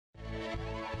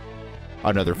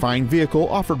Another fine vehicle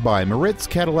offered by Moritz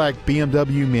Cadillac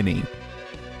BMW Mini.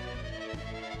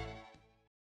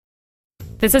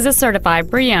 This is a certified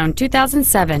pre-owned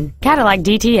 2007 Cadillac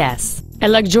DTS, a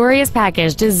luxurious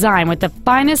package designed with the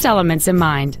finest elements in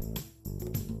mind.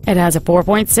 It has a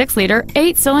 4.6-liter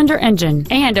 8-cylinder engine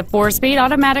and a 4-speed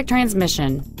automatic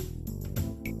transmission.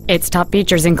 Its top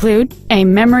features include a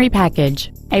memory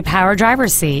package, a power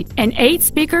driver's seat, an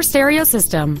 8-speaker stereo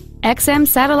system, XM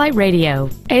satellite radio,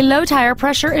 a low tire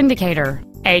pressure indicator,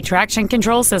 a traction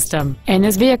control system, and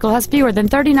this vehicle has fewer than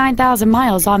 39,000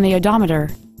 miles on the odometer.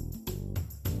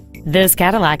 This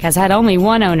Cadillac has had only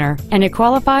one owner, and it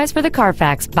qualifies for the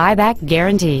Carfax buyback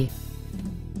guarantee.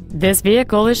 This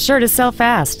vehicle is sure to sell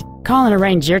fast. Call and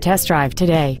arrange your test drive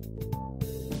today.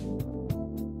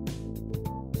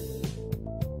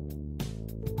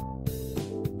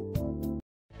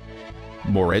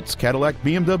 Moritz Cadillac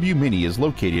BMW Mini is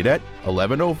located at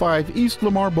 1105 East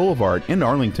Lamar Boulevard in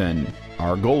Arlington.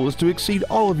 Our goal is to exceed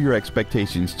all of your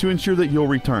expectations to ensure that you'll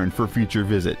return for future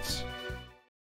visits.